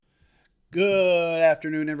Good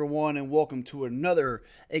afternoon, everyone, and welcome to another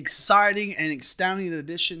exciting and astounding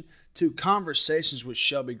edition to Conversations with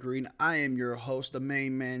Shelby Green. I am your host, the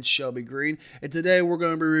main man, Shelby Green, and today we're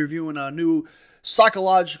going to be reviewing a new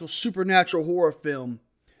psychological supernatural horror film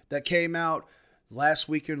that came out last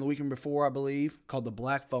weekend, the weekend before, I believe, called The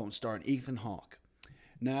Black Phone, starring Ethan Hawke.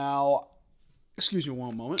 Now, excuse me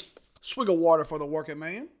one moment. Swig of water for the working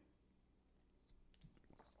man.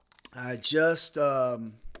 I just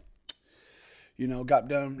got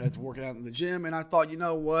done at working out in the gym, and I thought, you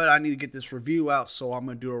know what, I need to get this review out, so I'm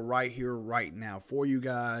going to do it right here, right now for you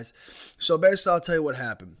guys. So basically, I'll tell you what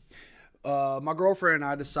happened. My girlfriend and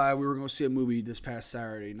I decided we were going to see a movie this past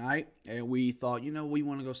Saturday night, and we thought, we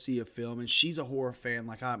want to go see a film, and she's a horror fan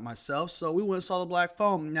like I myself, so we went and saw The Black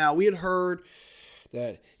Phone. Now, we had heard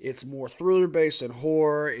that it's more thriller-based than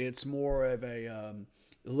horror. It's more of a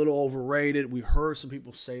little overrated. We heard some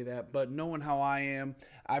people say that, but knowing how I am,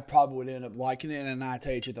 I probably would end up liking it. And I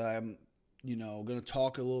tell you that I'm, going to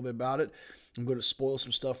talk a little bit about it. I'm going to spoil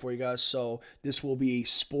some stuff for you guys. So this will be a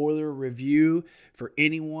spoiler review for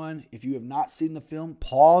anyone. If you have not seen the film,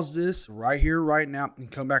 pause this right here, right now, and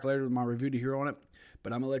come back later with my review to hear on it.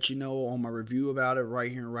 But I'm going to let you know on my review about it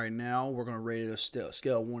right here, right now. We're going to rate it a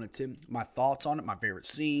scale of 1 to 10. My thoughts on it, my favorite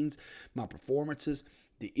scenes, my performances,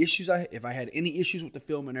 the issues, if I had any issues with the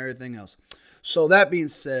film and everything else. So that being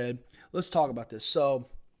said, let's talk about this. So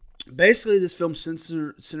basically this film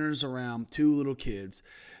centers around two little kids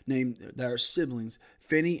that are siblings,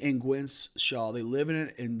 Finney and Gwen Shaw. They live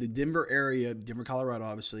in the Denver area, Denver, Colorado,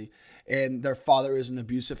 obviously, and their father is an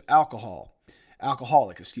abusive alcoholic.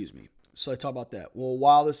 So I talk about that. Well,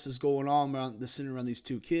 while this is going on around the center around these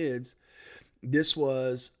two kids, this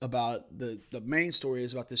was about the main story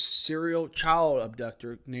is about this serial child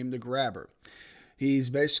abductor named the Grabber.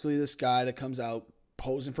 He's basically this guy that comes out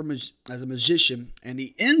posing as a magician, and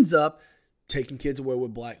he ends up taking kids away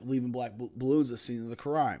with leaving black balloons at the scene of the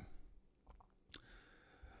crime.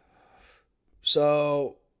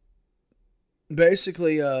 So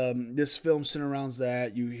basically, this film centers around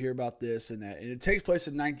that. You hear about this and that. And it takes place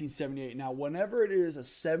in 1978. Now, whenever it is a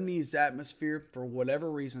 70s atmosphere, for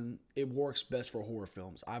whatever reason, it works best for horror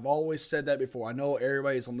films. I've always said that before. I know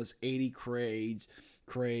everybody's on this 80s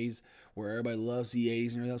craze where everybody loves the 80s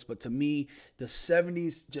and everything else. But to me, the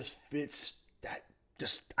 70s just fits that,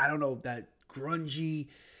 that grungy,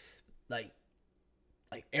 like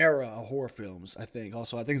era of horror films, I think.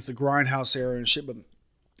 Also, I think it's the Grindhouse era and shit, but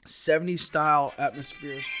 70s style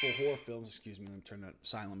atmospheres for horror films, excuse me, let me turn that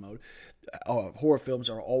silent mode. Horror films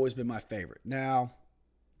are always been my favorite. Now,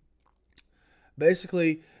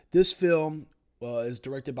 basically, this film is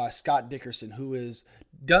directed by Scott Dickerson, who has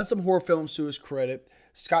done some horror films to his credit.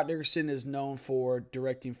 Scott Dickerson is known for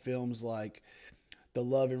directing films like The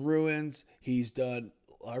Love and Ruins. He's done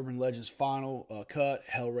Urban Legends Final Cut,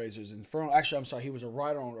 Hellraiser's Inferno. Actually, I'm sorry, he was a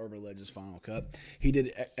writer on Urban Legends Final Cut. He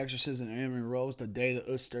did Exorcism and Emily Rose, The Day the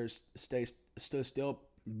Earth Stood Still.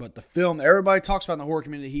 But the film that everybody talks about in the horror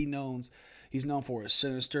community he's known for is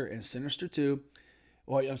Sinister and Sinister 2.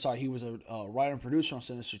 Well, I'm sorry, he was a writer and producer on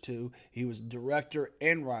Sinister 2. He was director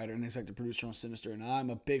and writer and executive producer on Sinister. And I'm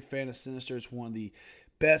a big fan of Sinister. It's one of the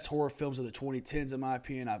best horror films of the 2010s, in my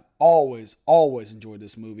opinion. I've always enjoyed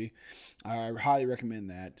this movie. I highly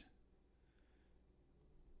recommend that.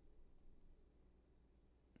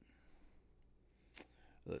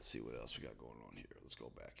 Let's see what else we got going on here. Let's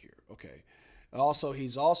go back here. Okay. Also,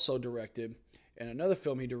 he's also directed, and another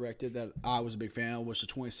film he directed that I was a big fan of was the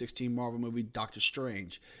 2016 Marvel movie Doctor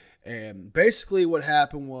Strange. And basically what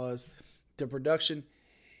happened was the production,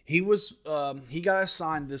 he got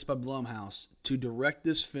assigned this by Blumhouse to direct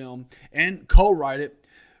this film and co-write it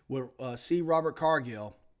with C. Robert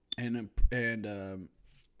Cargill and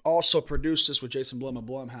also produced this with Jason Blum of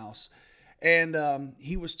Blumhouse. And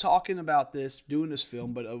he was talking about doing this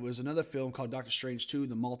film, but it was another film called Doctor Strange 2,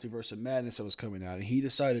 The Multiverse of Madness that was coming out. And he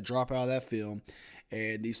decided to drop out of that film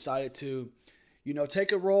and decided to,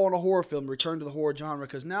 take a role in a horror film, return to the horror genre.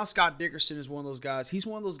 Because now Scott Dickerson is one of those guys. He's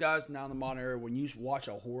one of those guys now in the modern era, when you watch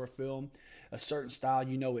a horror film, a certain style,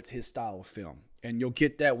 it's his style of film. And you'll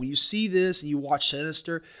get that when you see this and you watch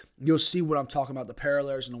Sinister, you'll see what I'm talking about, the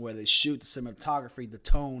parallels in the way they shoot, the cinematography, the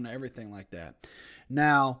tone, everything like that.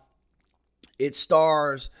 Now, it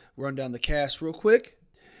stars, run down the cast real quick.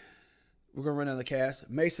 We're going to run down the cast.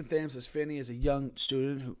 Mason Thames as Finney is a young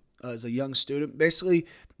student Basically,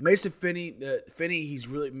 Mason Thames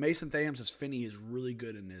as Finney is really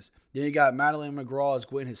good in this. Then you got Madeline McGraw as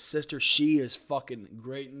Gwen, his sister. She is fucking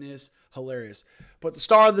great in this. Hilarious. But the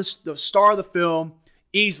star of the film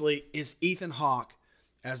easily is Ethan Hawke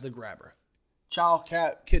as the Grabber. Child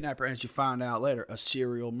kidnapper, as you find out later, a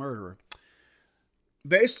serial murderer.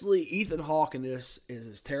 basically Ethan Hawke in this is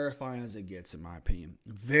as terrifying as it gets, in my opinion.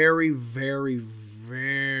 Very, very,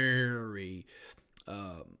 very.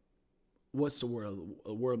 What's the word?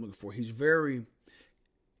 A word I'm looking for. He's very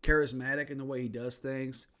charismatic in the way he does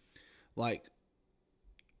things. Like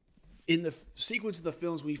in the sequence of the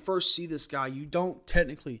films, when you first see this guy, you don't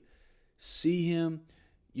technically see him.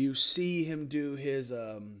 You see him do his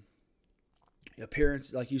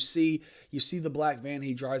appearance. Like you see the black van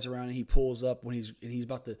he drives around and he pulls up when he's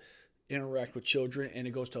about to interact with children, and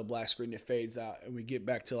it goes to a black screen. It fades out, and we get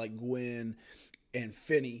back to like Gwen and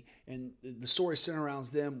Finney, and the story surrounds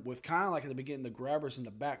them with kind of like at the beginning, the grabbers in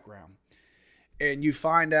the background. And you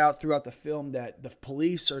find out throughout the film that the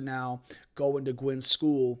police are now going to Gwen's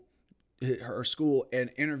school, her school, and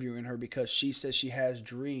interviewing her because she says she has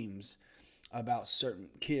dreams about certain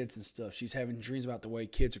kids and stuff. She's having dreams about the way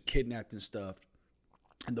kids are kidnapped and stuff.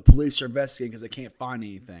 And the police are investigating because they can't find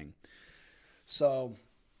anything. So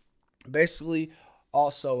basically,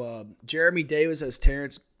 also Jeremy Davis as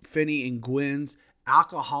Terrence Finney and Gwen's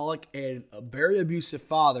alcoholic and a very abusive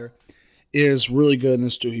father is really good in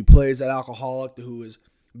this too. He plays that alcoholic who is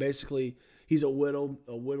basically he's a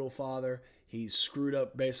widow father. He's screwed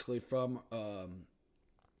up basically from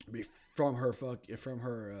his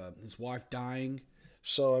wife dying.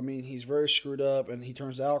 So I mean he's very screwed up and he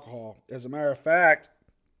turns to alcohol. As a matter of fact,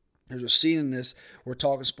 there's a scene in this. We're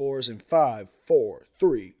talking spoilers in 5, 4,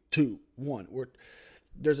 3, 2, 1.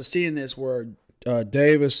 There's a scene in this where Jeremy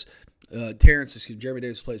Davis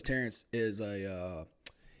plays Terrence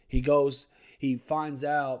he finds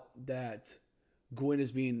out that Gwen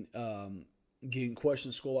is being getting questioned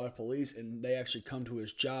in school by the police, and they actually come to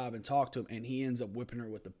his job and talk to him, and he ends up whipping her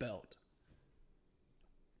with the belt.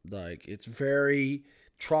 Like, it's very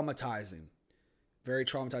traumatizing. Very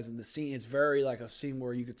traumatizing. The scene is very like a scene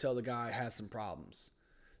where you could tell the guy has some problems.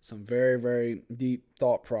 Some very, very deep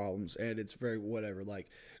thought problems, and it's very whatever. Like,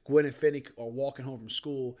 Gwen and Finney are walking home from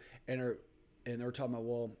school, and they're talking about,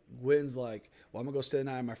 well, Gwen's like, well, I'm going to go stay the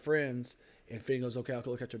night with my friends. And Finney goes, okay, I'll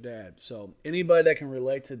go look at your dad. So anybody that can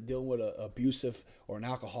relate to dealing with an abusive or an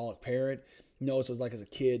alcoholic parent knows what it's like as a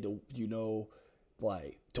kid to,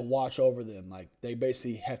 like, to watch over them. Like, they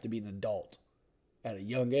basically have to be an adult at a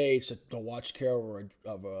young age to watch care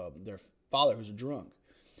of their father who's a drunk.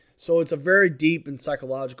 So it's a very deep and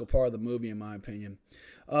psychological part of the movie, in my opinion.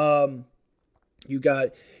 You got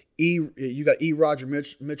E. Roger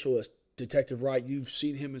Mitchell as Detective Wright. You've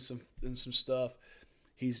seen him in some stuff.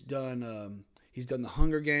 He's done the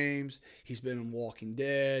Hunger Games. He's been in Walking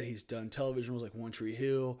Dead. He's done television roles like One Tree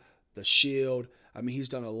Hill, The Shield. I mean, he's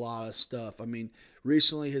done a lot of stuff. I mean,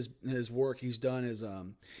 recently his work he's done is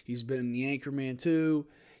he's been in The Anchorman 2.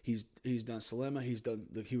 He's done Selema. He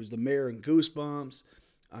was the mayor in Goosebumps.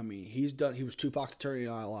 I mean, he was Tupac's attorney in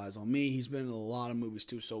All Eyes on Me. He's been in a lot of movies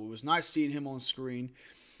too. So it was nice seeing him on screen.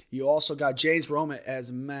 You also got James Roman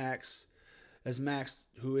as Max,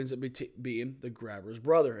 who ends up being the grabber's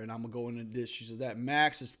brother. And I'm going to go into the issues of that.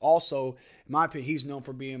 Max is also, in my opinion, he's known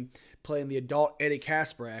for playing the adult Eddie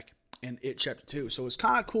Kaspbrak in It Chapter 2. So it's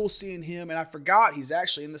kind of cool seeing him. And I forgot he's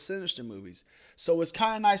actually in the Sinister movies. So it's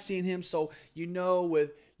kind of nice seeing him. So,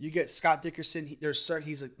 you get Scott Dickerson,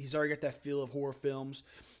 he's already got that feel of horror films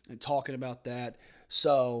and talking about that.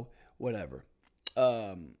 So, whatever.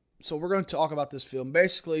 So we're going to talk about this film.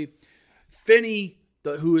 Basically, Finney,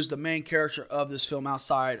 who is the main character of this film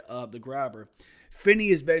outside of the grabber, Finney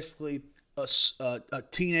is basically a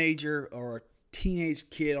teenager or a teenage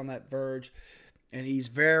kid on that verge, and he's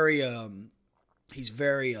very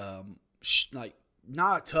like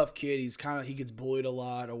not a tough kid. He gets bullied a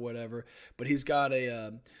lot or whatever, but he's got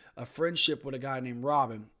a friendship with a guy named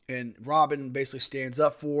Robin. And Robin basically stands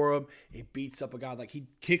up for him. He beats up a guy. Like, he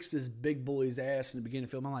kicks this big bully's ass in the beginning of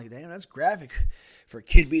the film. I'm like, damn, that's graphic for a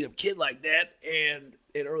kid beating up a kid like that. And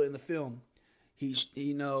early in the film,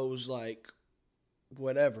 he knows, like,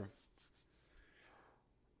 whatever.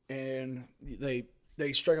 And they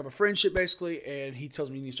strike up a friendship, basically. And he tells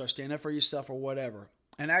me you need to start standing up for yourself or whatever.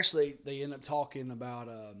 And actually, they end up talking about,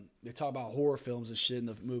 horror films and shit in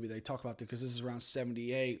the movie. They talk about because this is around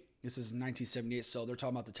 78. This is 1978, so they're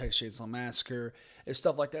talking about the Texas Chainsaw Massacre and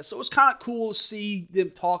stuff like that. So it's kind of cool to see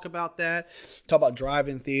them talk about that, talk about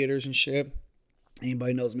drive-in theaters and shit.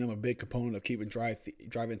 Anybody knows me, I'm a big component of keeping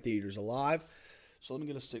drive-in theaters alive. So let me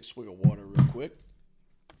get a swig of water real quick.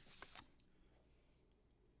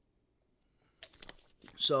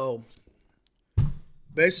 So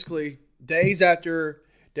basically, days later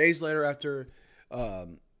after,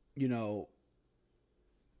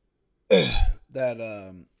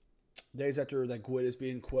 days after that Gwen is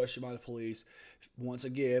being questioned by the police, once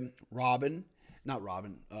again,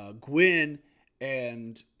 Gwen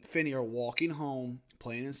and Finney are walking home,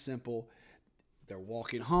 plain and simple. They're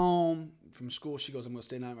walking home from school. She goes, I'm going to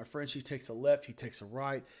stay the night with my friend. She takes a left. He takes a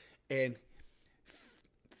right. And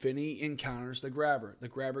Finney encounters the grabber. The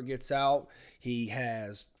grabber gets out. He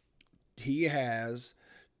has groceries,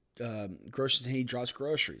 and he drops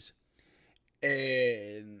groceries.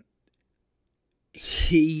 And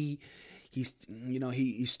he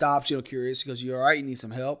stops, curious. He goes, you all right? You need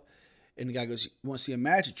some help? And the guy goes, you want to see a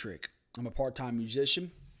magic trick? I'm a part-time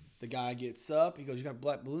musician. The guy gets up. He goes, you got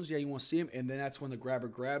black balloons? Yeah, you want to see him? And then that's when the grabber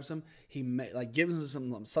grabs him. He gives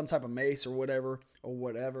him some type of mace or whatever.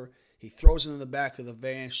 He throws it in the back of the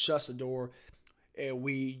van, shuts the door. And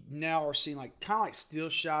we now are seeing kind of like still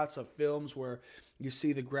shots of films where you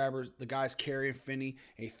see the guy's carrying Finney,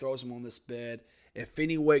 and he throws him on this bed. And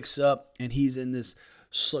Finney wakes up, and he's in this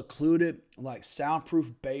secluded,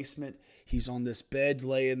 soundproof basement. He's on this bed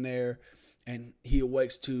laying there, and he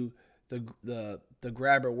awakes to the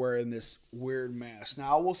grabber wearing this weird mask.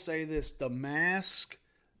 Now, I will say this. The mask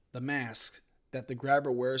that the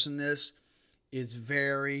grabber wears in this is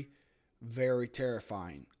very, very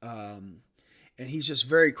terrifying. And he's just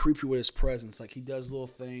very creepy with his presence. He does little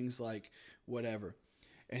things whatever.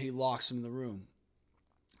 And he locks him in the room.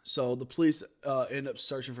 So the police end up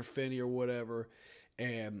searching for Finney or whatever.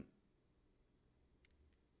 And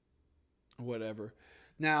whatever.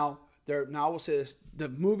 Now I will say this. The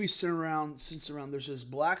movie sits around. There's this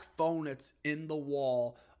black phone that's in the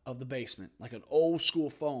wall of the basement. Like an old school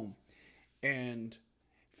phone. And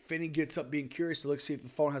Finney gets up being curious to look see if the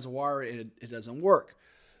phone has a wire, and it doesn't work.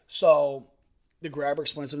 So the grabber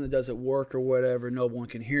explains something that doesn't work or whatever. No one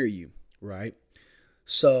can hear you, right?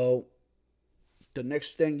 So the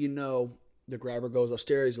next thing you know, the grabber goes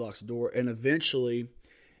upstairs, he locks the door, and eventually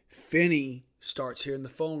Finney starts hearing the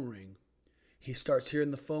phone ring.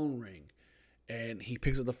 And he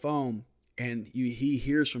picks up the phone, and he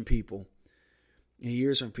hears from people. He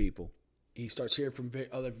starts hearing from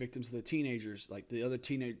other victims of the teenagers, the other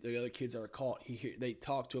kids that are caught. They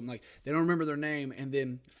talk to him, they don't remember their name, and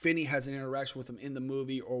then Finney has an interaction with them in the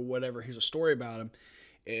movie or whatever. Here's a story about him,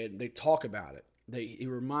 and they talk about it. He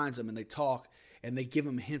reminds them, and they talk, and they give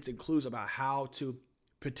him hints and clues about how to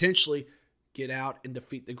potentially get out and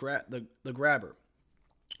defeat the grabber.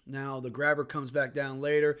 Now the grabber comes back down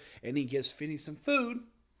later, and he gives Finney some food,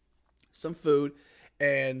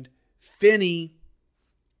 and Finney,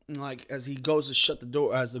 as he goes to shut the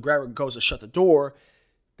door, as the grabber goes to shut the door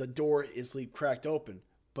is cracked open.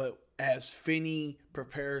 But as Finney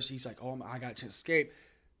prepares, he's like, "Oh, I got to escape."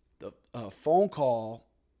 The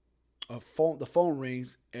phone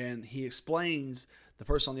rings, and he explains. The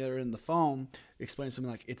person on the other end of the phone explains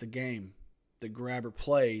something like it's a game the grabber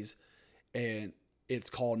plays, and it's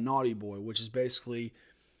called Naughty Boy, which is basically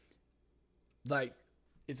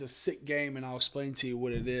it's a sick game, and I'll explain to you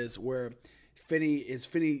what it is. Where Finney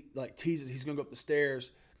teases he's gonna go up the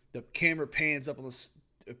stairs. The camera pans up, and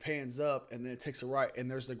then it takes a right, and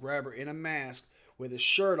there's the grabber in a mask with his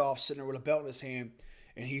shirt off, sitting there with a belt in his hand,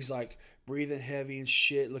 and he's breathing heavy and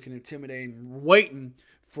shit, looking intimidating, waiting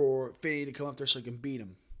for Finney to come up there so he can beat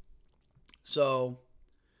him. So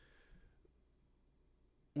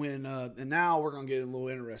and now we're gonna get a little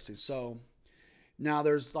interesting. So now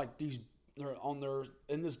there's in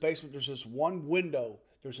this basement. There's this one window.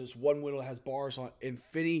 That has bars on it, and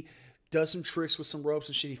Finney does some tricks with some ropes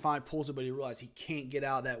and shit. He finally pulls it, but he realizes he can't get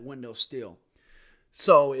out of that window still.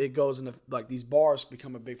 So it goes into these bars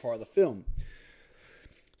become a big part of the film.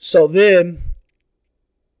 So then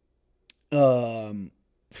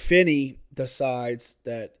Finney decides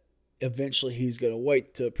that eventually he's gonna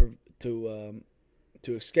wait to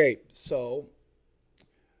escape. So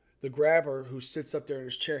the grabber, who sits up there in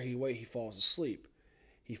his chair, he falls asleep.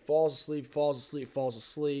 He falls asleep,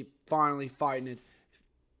 finally fighting it.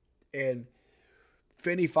 And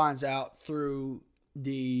Finney finds out through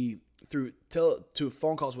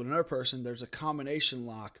phone calls with another person, there's a combination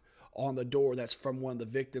lock on the door that's from one of the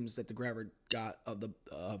victims that the grabber got of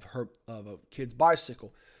a kid's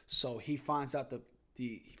bicycle. So he finds out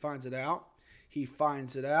he finds it out.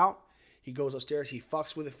 He goes upstairs. He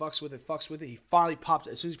fucks with it. He finally pops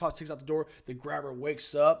it. As soon as he takes out the door, the grabber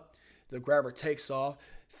wakes up. The grabber takes off.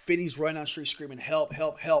 Finney's running down the street screaming, "Help,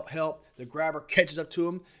 help, help, help." The grabber catches up to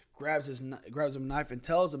him, grabs him a knife, and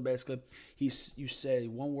tells him basically, you say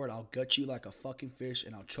one word, I'll gut you like a fucking fish,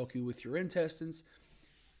 and I'll choke you with your intestines.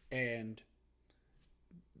 And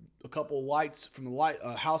a couple lights from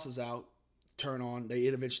the houses out turn on. They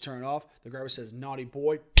eventually turn off. The grabber says, "Naughty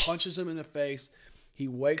boy," punches him in the face. He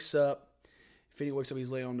wakes up. Finney wakes up.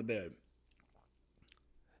 He's laying on the bed.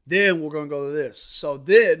 Then we're going to go to this. So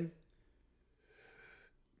then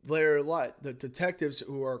they're like the detectives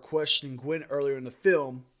who are questioning Gwen earlier in the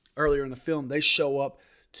film. They show up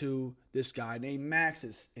to this guy named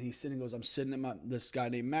Max's, and he's sitting. Goes, I'm sitting at this guy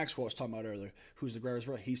named Maxwell I was talking about earlier, who's the grabber's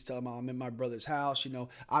brother. He's telling me I'm in my brother's house. You know,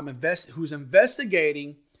 who's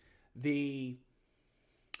investigating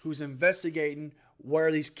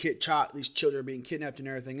where these children are being kidnapped and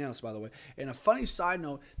everything else, by the way. And a funny side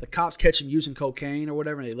note, the cops catch him using cocaine or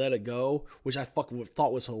whatever, and they let it go, which I fucking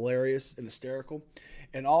thought was hilarious and hysterical.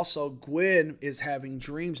 And also, Gwen is having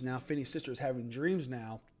dreams now. Finney's sister is having dreams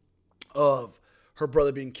now of her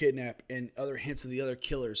brother being kidnapped and other hints of the other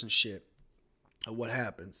killers and shit of what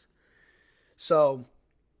happens. So,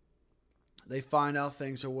 they find out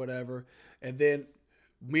things or whatever. And then,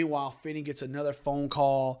 meanwhile, Finney gets another phone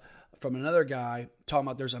call from another guy talking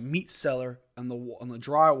about there's a meat cellar on the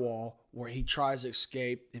drywall where he tries to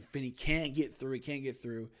escape, and Finney can't get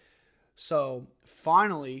through. So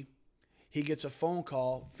finally, he gets a phone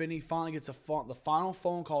call. Finney finally gets the final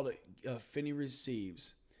phone call that Finney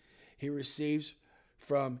receives. He receives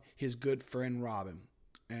from his good friend Robin,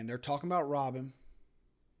 and they're talking about Robin.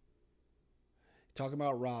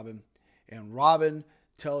 And Robin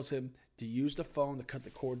tells him to use the phone to cut the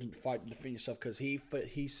cord and fight to defend yourself because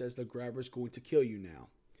he says the grabber's going to kill you now.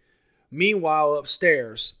 Meanwhile,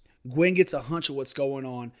 upstairs, Gwen gets a hunch of what's going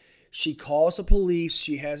on. She calls the police.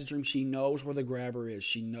 She has a dream. She knows where the grabber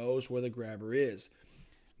is.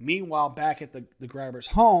 Meanwhile, back at the grabber's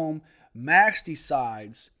home, Max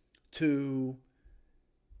decides to...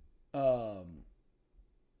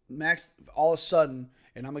 Max, all of a sudden...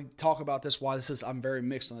 And I'm going to talk about this, why I'm very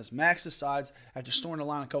mixed on this. Max decides, after snorting a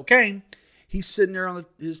line of cocaine, he's sitting there on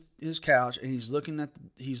his couch, and he's looking at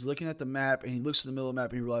the map, and he looks in the middle of the map,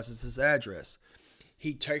 and he realizes his address.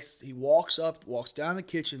 He walks down the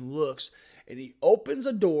kitchen, looks, and he opens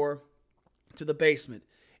a door to the basement.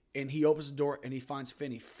 And he opens the door, and he finds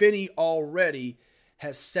Finney. Finney already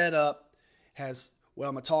has set up, what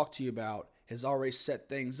I'm going to talk to you about, has already set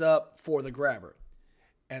things up for the grabber.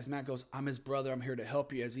 As Matt goes, I'm his brother, I'm here to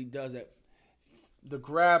help you. As he does it, the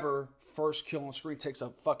grabber, first kill on screen, takes a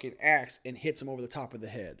fucking axe and hits him over the top of the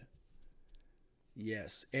head.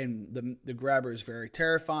 Yes, and the grabber is very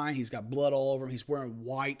terrifying. He's got blood all over him. He's wearing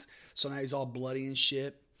white, so now he's all bloody and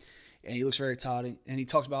shit. And he looks very tawny. And he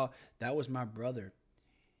talks about, that was my brother.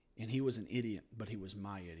 And he was an idiot, but he was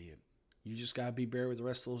my idiot. You just got to be buried with the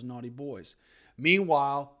rest of those naughty boys.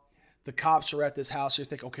 Meanwhile... the cops are at this house. So you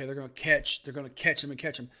think, okay, they're going to catch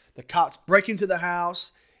him. The cops break into the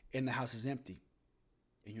house, and the house is empty.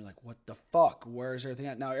 And you're like, what the fuck? Where is everything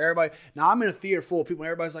at? Now I'm in a theater full of people, and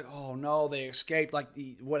everybody's like, oh no, they escaped. Like,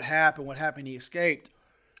 what happened? He escaped.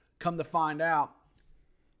 Come to find out,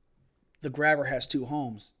 the grabber has two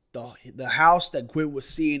homes. The house that Gwen was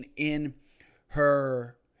seeing in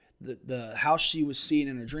her... The house she was seeing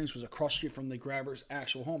in her dreams was across the street from the grabber's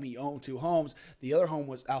actual home. He owned two homes. The other home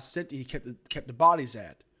was out empty. He kept the bodies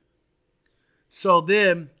at. So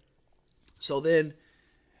then,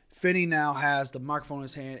 Finney now has the microphone in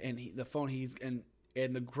his hand,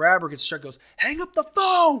 and the grabber gets struck. Goes, hang up the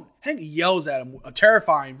phone! He yells at him,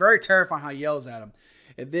 terrifying, very terrifying how he yells at him.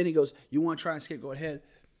 And then he goes, "You want to try and escape? Go ahead."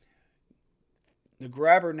 The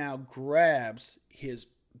grabber now grabs his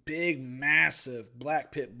big, massive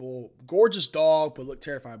black pit bull, gorgeous dog, but looked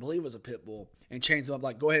terrifying. I believe it was a pit bull, and chains him up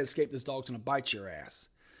like, "Go ahead, escape. This dog's gonna bite your ass."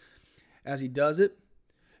 As he does it,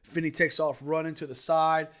 Finney takes off running to the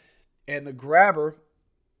side, and the grabber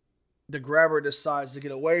decides to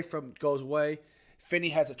get away goes away. Finney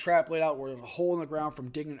has a trap laid out where there's a hole in the ground from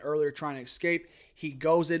digging earlier trying to escape. He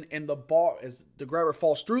goes in, and as the grabber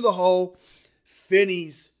falls through the hole,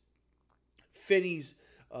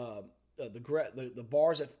 the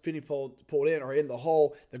bars that Finney pulled in are in the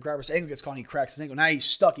hole. The grabber's ankle gets caught, and he cracks his ankle. Now he's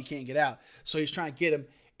stuck. He can't get out. So he's trying to get him,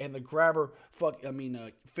 and the grabber,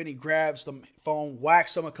 Finney grabs the phone,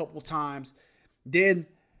 whacks him a couple times. Then,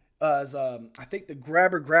 I think the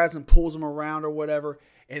grabber grabs him, pulls him around or whatever.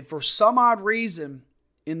 And for some odd reason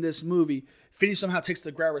in this movie, Finney somehow takes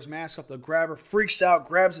the grabber's mask off. The grabber freaks out,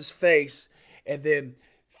 grabs his face, and then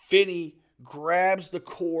Finney grabs the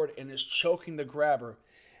cord and is choking the grabber.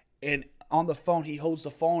 And on the phone, he holds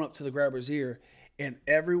the phone up to the grabber's ear, and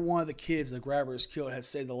every one of the kids the grabber has killed has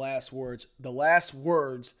said the last words. The last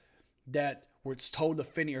words that were told to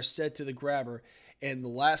Finney are said to the grabber, and the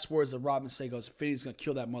last words that Robin say goes, "Finney's going to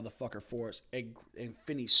kill that motherfucker for us." And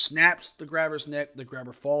Finney snaps the grabber's neck. The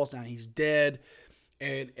grabber falls down. He's dead.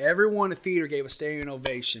 And everyone in the theater gave a standing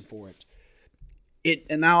ovation for it.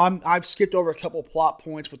 And now I've skipped over a couple of plot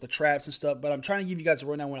points with the traps and stuff, but I'm trying to give you guys a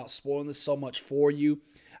rundown without spoiling this so much for you.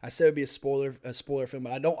 I said it would be a spoiler film,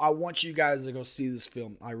 but I want you guys to go see this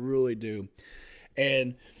film. I really do.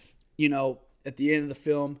 And, at the end of the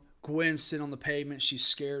film, Gwen's sitting on the pavement. She's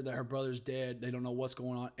scared that her brother's dead. They don't know what's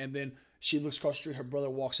going on. And then she looks across the street. Her brother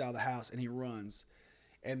walks out of the house and he runs.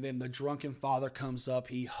 And then the drunken father comes up.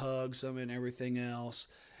 He hugs him and everything else,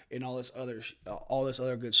 and all this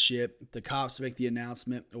other good shit. The cops make the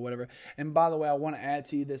announcement or whatever. And by the way, I want to add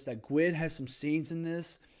to you this, that Gwen has some scenes in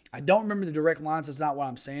this. I don't remember the direct lines. That's not why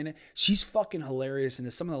I'm saying it. She's fucking hilarious in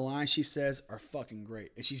this. Some of the lines she says are fucking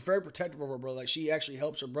great. And she's very protective of her brother. Like, she actually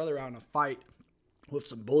helps her brother out in a fight with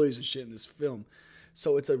some bullies and shit in this film.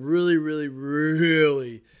 So it's a really, really,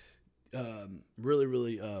 really,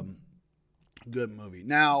 good movie.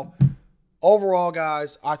 Now, overall,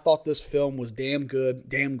 guys, I thought this film was damn good,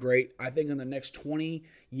 damn great. I think in the next 20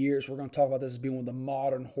 years, we're going to talk about this as being one of the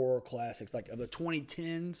modern horror classics, like of the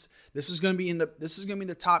 2010s. This is going to be in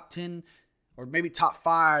the top 10 or maybe top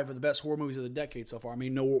 5 of the best horror movies of the decade so far. I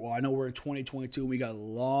mean, I know we're in 2022 and we got a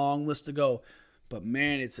long list to go, but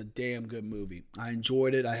man, it's a damn good movie. I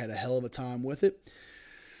enjoyed it. I had a hell of a time with it.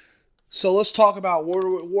 So let's talk about where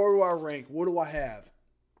do I rank? What do I have?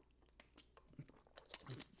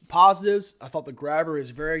 Positives, I thought The Grabber is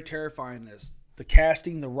very terrifying in this. The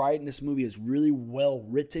casting, the writing in this movie is really well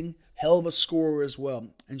written. Hell of a score as well.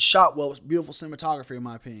 And shot well. It's beautiful cinematography in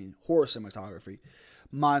my opinion. Horror cinematography.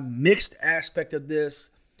 My mixed aspect of this,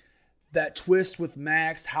 that twist with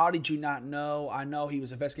Max, how did you not know? I know he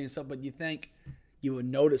was investigating stuff, but you think you would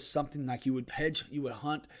notice something, like you would hedge, you would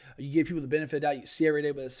hunt, you give people the benefit of the doubt, you see every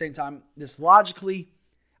day, but at the same time, this logically,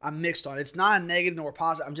 I'm mixed on it. It's not a negative nor a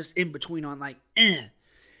positive. I'm just in between on like,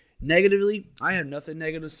 Negatively, I have nothing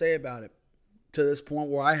negative to say about it. To this point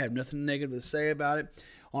where I have nothing negative to say about it.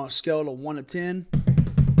 On a scale of 1 to 10,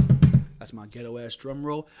 that's my ghetto ass drum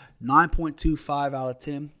roll, 9.25 out of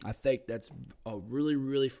 10. I think that's a really,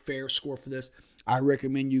 really fair score for this. I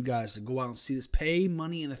recommend you guys to go out and see this. Pay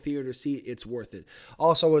money in a theater to see it. It's worth it.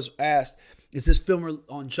 Also, I was asked, is this film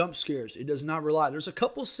on jump scares? It does not rely. There's a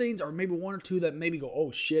couple scenes, or maybe 1 or 2, that maybe go,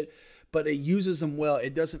 oh shit, but it uses them well.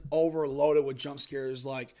 It doesn't overload it with jump scares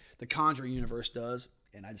like the Conjuring universe does.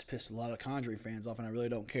 And I just pissed a lot of Conjuring fans off, and I really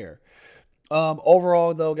don't care.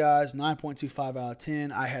 Overall, though, guys, 9.25 out of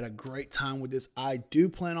 10. I had a great time with this. I do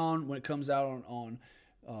plan on, when it comes out on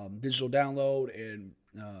digital download and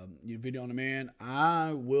video on demand,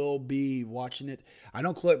 I will be watching it. I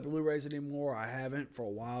don't collect Blu-rays anymore. I haven't for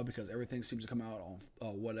a while because everything seems to come out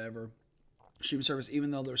on whatever streaming service,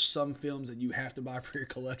 even though there's some films that you have to buy for your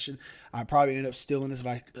collection. I probably end up stealing this if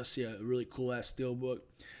I see a really cool ass steelbook.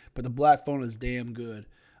 But The Black Phone is damn good.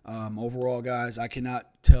 Overall, guys, I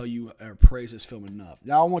cannot tell you or praise this film enough.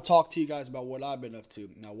 Now I want to talk to you guys about what I've been up to.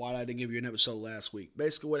 Now, why I didn't give you an episode last week.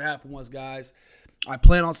 Basically what happened was, guys, I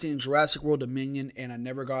planned on seeing Jurassic World Dominion and I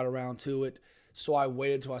never got around to it. So I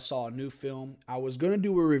waited till I saw a new film. I was going to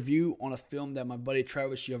do a review on a film that my buddy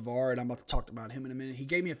Travis Yavar, and I'm about to talk about him in a minute. He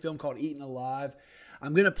gave me a film called Eaten Alive.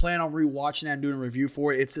 I'm going to plan on rewatching that and doing a review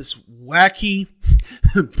for it. It's this wacky,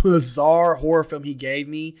 bizarre horror film he gave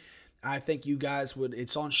me. I think you guys would.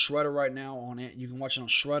 It's on Shudder right now. You can watch it on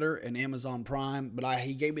Shudder and Amazon Prime. But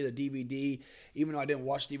he gave me the DVD, even though I didn't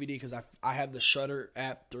watch DVD because I have the Shudder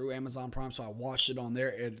app through Amazon Prime, so I watched it on there,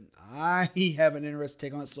 and I have an interesting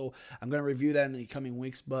take on it. So I'm going to review that in the coming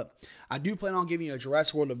weeks. But I do plan on giving you a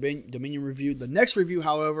Jurassic World Dominion review. The next review,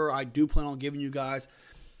 however, I do plan on giving you guys.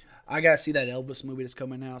 I got to see that Elvis movie that's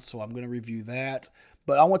coming out, so I'm going to review that.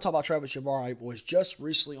 But I want to talk about Travis Yavar. I was just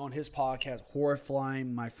recently on his podcast,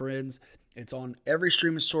 Horrifying My Friends. It's on every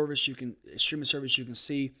streaming service you can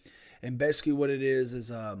see. And basically what it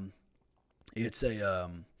is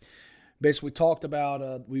basically we talked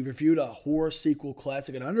about, we reviewed a horror sequel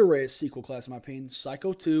classic, an underrated sequel classic in my opinion,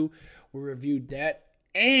 Psycho 2. We reviewed that,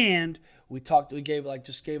 and we gave us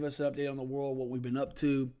an update on the world, what we've been up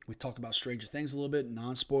to. We talked about Stranger Things a little bit,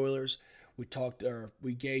 non-spoilers.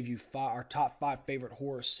 We gave you our top 5 favorite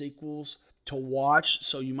horror sequels to watch.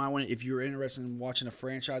 So you might want to, if you're interested in watching a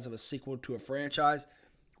franchise of a sequel to a franchise,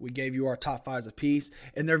 we gave you our top 5s apiece.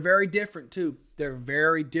 And they're very different too. They're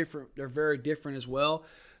very different as well.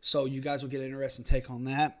 So you guys will get an interesting take on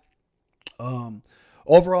that.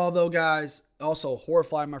 Overall though, guys, also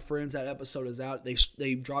Horrifying My Friends, that episode is out.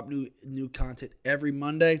 They drop new content every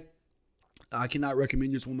Monday. I cannot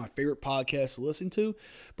recommend you. It's one of my favorite podcasts to listen to.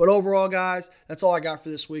 But overall, guys, that's all I got for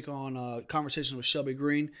this week on Conversations with Shelby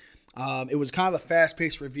Green. It was kind of a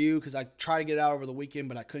fast-paced review because I tried to get it out over the weekend,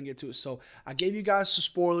 but I couldn't get to it. So I gave you guys some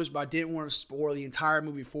spoilers, but I didn't want to spoil the entire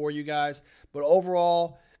movie for you guys. But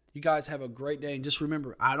overall, you guys have a great day. And just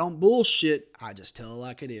remember, I don't bullshit. I just tell it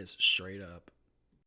like it is, straight up.